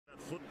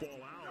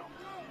football out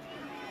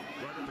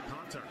right at the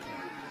contact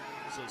point.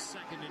 So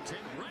 2nd and 10,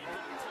 right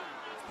it's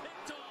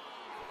picked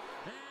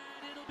off,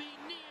 and it'll be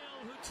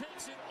Neal who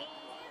takes it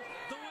all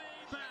the way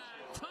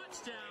back.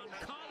 Touchdown,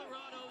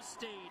 Colorado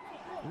State.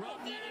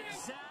 Run the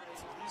exact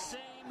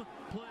same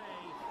play.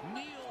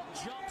 Neal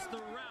jumps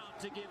the route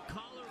to give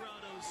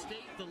Colorado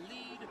State the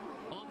lead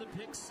on the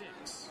pick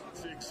six.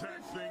 It's the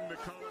exact thing that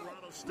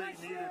Colorado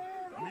State needed.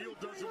 Neal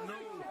doesn't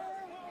know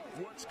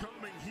what's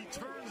coming. He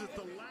turns at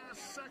the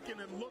last second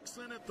and looks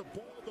in at the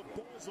ball. The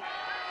ball's up.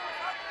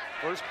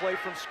 First play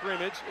from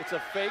scrimmage. It's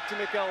a fake to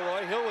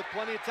McElroy. Hill with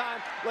plenty of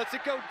time. Lets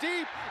it go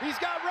deep. He's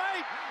got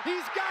right.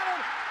 He's got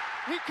it.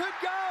 He could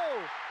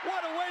go.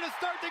 What a way to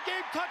start the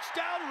game.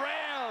 Touchdown,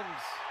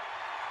 Rams.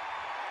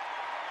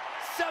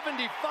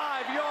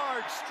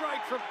 75-yard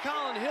strike from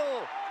Colin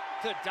Hill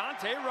to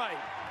Dante Wright.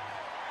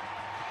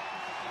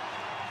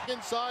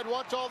 Inside,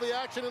 watch all the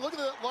action, and look at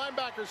the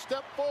linebacker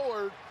step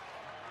forward,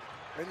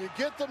 and you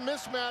get the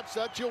mismatch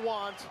that you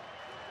want.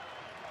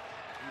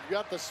 You've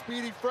got the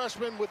speedy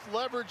freshman with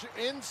leverage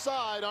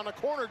inside on a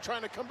corner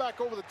trying to come back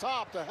over the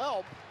top to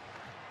help.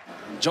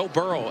 Joe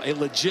Burrow, a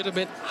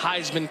legitimate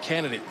Heisman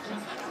candidate.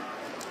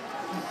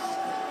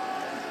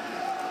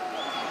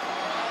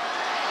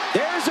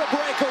 There's a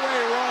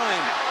breakaway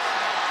run.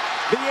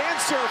 The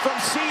answer from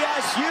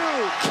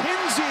CSU.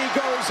 Kinsey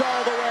goes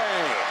all the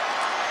way.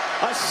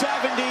 A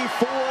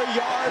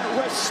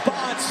 74-yard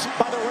response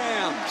by the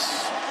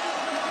Rams.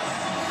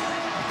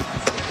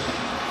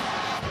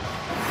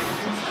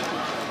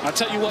 I'll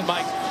tell you what,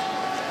 Mike,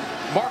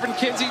 Marvin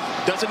Kinsey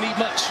doesn't need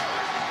much.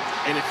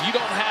 And if you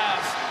don't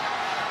have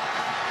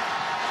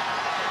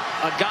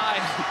a guy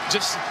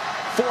just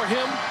for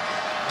him,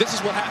 this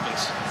is what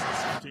happens.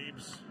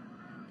 Teams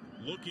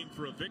looking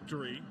for a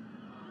victory.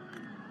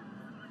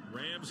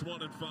 Rams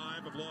 1-5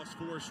 have lost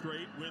 4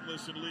 straight,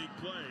 winless in league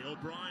play.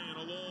 O'Brien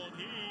a long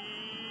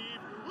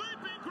heave,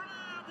 leaping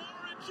grab,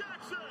 Warren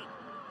Jackson.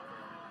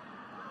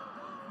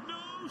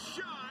 No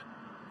shot,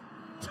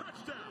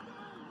 touchdown.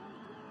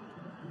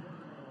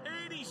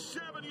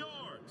 87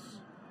 yards.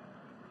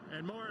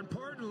 And more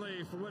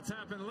importantly, for what's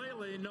happened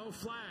lately, no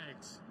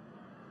flags.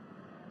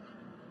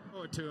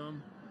 Owe it to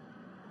him.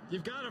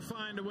 You've got to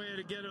find a way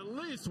to get at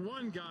least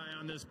one guy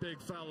on this big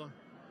fella.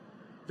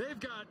 They've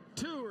got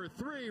 2 or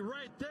 3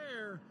 right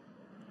there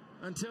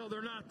until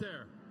they're not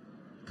there.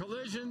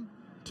 Collision,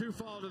 2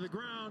 fall to the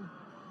ground,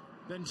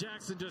 then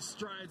Jackson just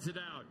strides it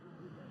out.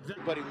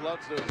 Everybody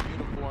loves those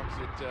uniforms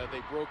that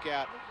they broke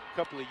out a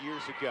couple of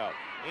years ago.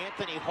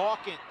 Anthony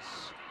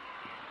Hawkins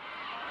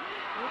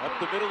up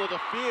the middle of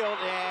the field,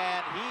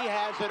 and he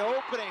has an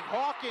opening.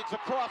 Hawkins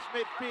across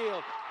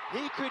midfield.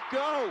 He could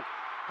go.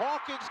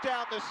 Hawkins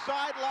down the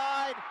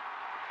sideline.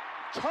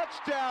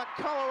 Touchdown,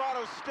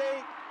 Colorado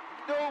State.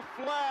 No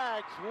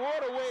flags.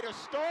 What a way to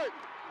start.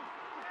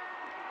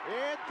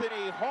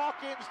 Anthony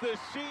Hawkins, the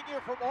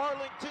senior from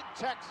Arlington,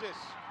 Texas.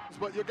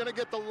 But you're going to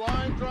get the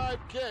line drive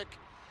kick,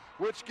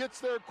 which gets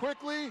there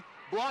quickly.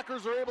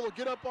 Blockers are able to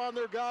get up on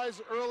their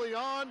guys early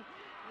on.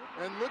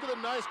 And look at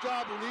the nice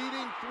job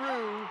leading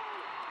through,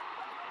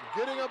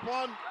 getting up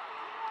on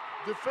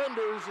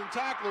defenders and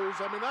tacklers.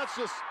 I mean, that's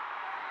just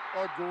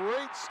a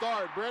great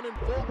start. Brandon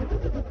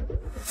Fulton.